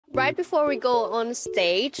Right before we go on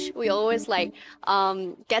stage, we always like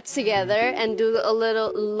get together and do a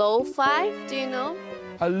little low five. Do you know?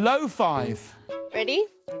 A low five. Ready?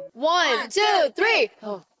 1, 2, 3.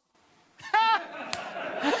 Oh.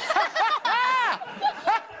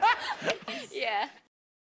 Yeah.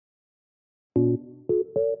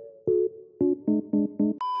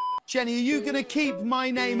 Jenny, are you going to keep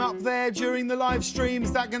my name up there during the live stream?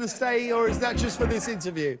 Is that going to stay, or is that just for this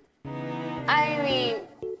interview? I mean,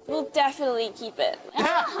 we'll definitely keep it.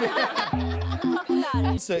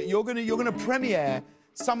 So you're gonna premiere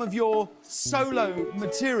some of your solo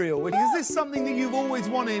material. Is this something that you've always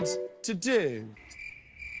wanted to do?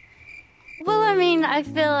 Well, I mean, I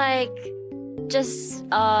feel like just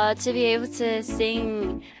to be able to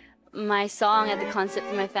sing my song at the concert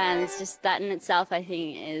for my fans, just that in itself, I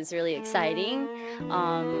think, is really exciting.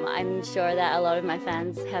 I'm sure that a lot of my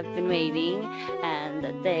fans have been waiting and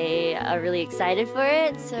that they are really excited for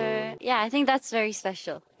it. So, yeah, I think that's very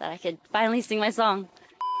special, that I could finally sing my song.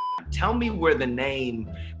 Tell me where the name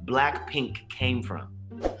Blackpink came from.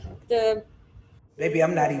 Baby,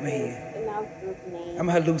 I'm not even here. In our group name, I'm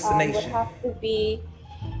a hallucination. would have to be,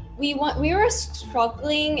 we were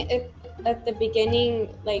struggling at the beginning,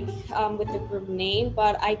 like with the group name,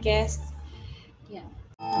 but I guess, yeah.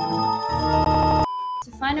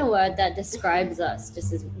 To find a word that describes us,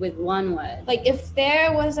 just as with one word. like if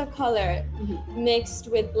there was a color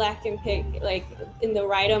mixed with black and pink, like in the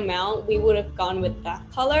right amount, we would have gone with that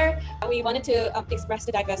color. We wanted to express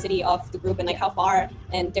the diversity of the group and like how far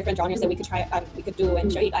and different genres that we could try, we could do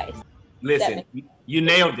and show you guys. Listen, you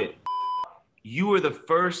nailed it. You were the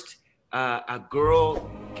first a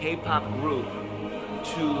girl K-pop group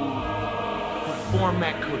to perform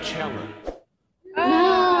at Coachella.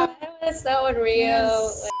 Oh, that was so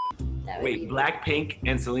unreal. Wait, Blackpink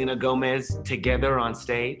and Selena Gomez together on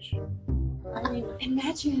stage? I mean,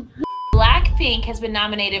 imagine. Blackpink has been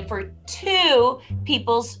nominated for 2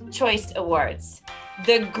 People's Choice Awards.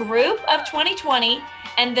 The Group of 2020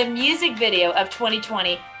 and the Music Video of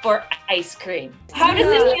 2020 for Ice Cream. How does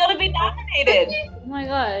this feel to be nominated? Oh my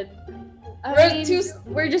god.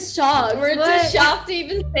 We're just shocked. We're just shocked to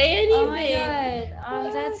even say anything. Oh my god.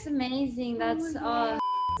 Oh, that's amazing. That's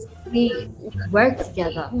we work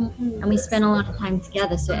together and we spend a lot of time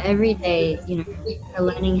together. So every day, you know, we're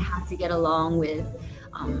learning how to get along with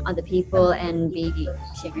other people and be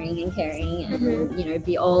sharing and caring and, you know,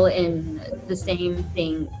 be all in the same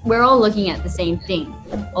thing. We're all looking at the same thing,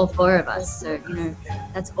 all 4 of us. So, you know,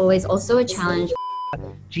 that's always also a challenge.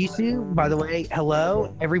 Jisoo, by the way,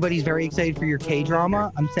 hello. Everybody's very excited for your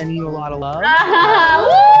K-drama. I'm sending you a lot of love.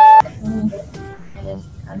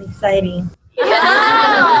 I'm exciting.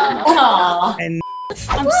 And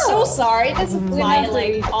I'm so sorry. There's a fly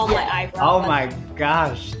like on my eyebrow. Oh my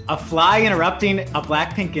gosh. A fly interrupting a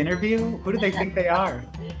Blackpink interview? Who do they think they are?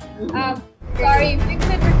 Sorry, if you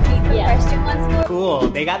could repeat the question once more. Cool.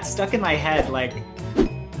 They got stuck in my head like,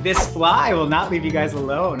 this fly will not leave you guys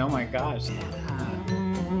alone. Oh my gosh.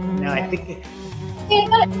 No, I think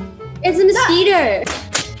It's a mosquito.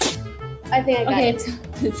 I think I got it.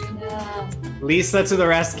 Lisa to the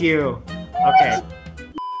rescue. Okay.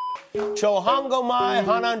 Chohango mai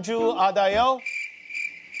hananju adayo.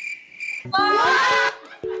 Wow.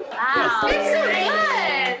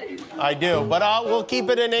 I do, but we'll keep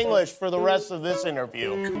it in English for the rest of this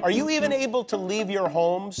interview. Are you even able to leave your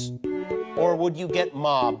homes, or would you get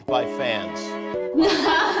mobbed by fans?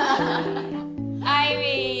 I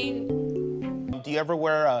mean, do you ever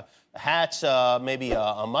wear hats, maybe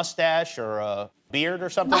a mustache or a beard or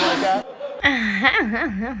something like that?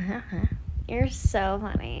 You're so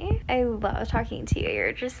funny. I love talking to you.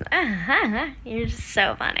 You're just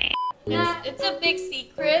so funny. it's a big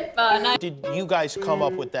secret, but Did you guys come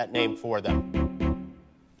up with that name for them?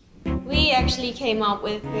 we actually came up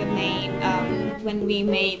with the name when we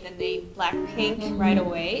made the name Blackpink right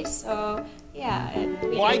away. So yeah.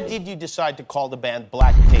 Why did you decide to call the band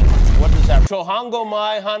Blackpink? What does that? Chohango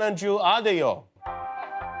mai hananju adayo.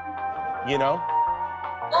 You know?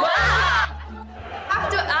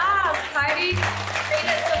 have to ask. Heidi made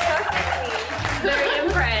it so perfectly. Very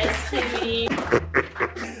impressed, Timmy.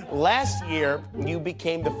 Last year, you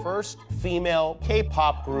became the first female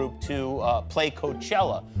K-pop group to play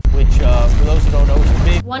Coachella, which, for those who don't know, is a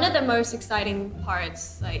big... One of the most exciting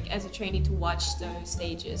parts, like, as a trainee to watch those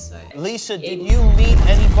stages. So Lisa, did you meet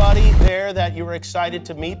anybody there that you were excited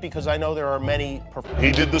to meet? Because I know there are many...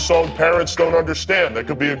 He did the song Parents Don't Understand. That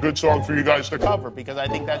could be a good song for you guys to cover. Because I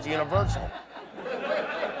think that's universal.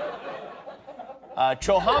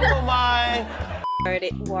 Chohango mai...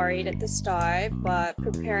 worried at the start, but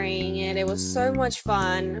preparing it was so much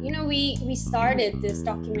fun. You know, we started this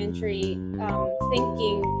documentary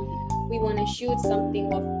thinking we want to shoot something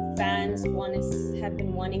what fans have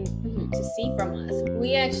been wanting to see from us.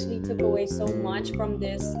 We actually took away so much from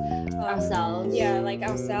this ourselves. Yeah, like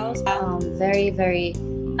ourselves. Very, very.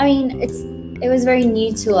 I mean, it was very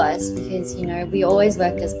new to us because, you know, we always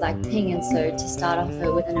worked as Blackpink, and so to start off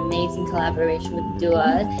with an amazing collaboration with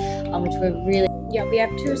Dua, which we're really. Yeah, we have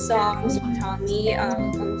 2 songs with Tommy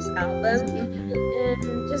on this album,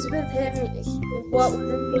 and just with him, what was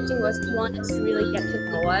interesting was he wanted to really get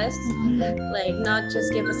to know us, like not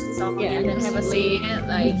just give us a song and then have us sing it.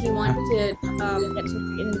 Like he wanted to get to know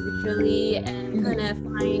individually and kind of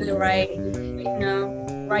find the right,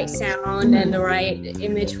 right sound and the right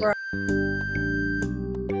image for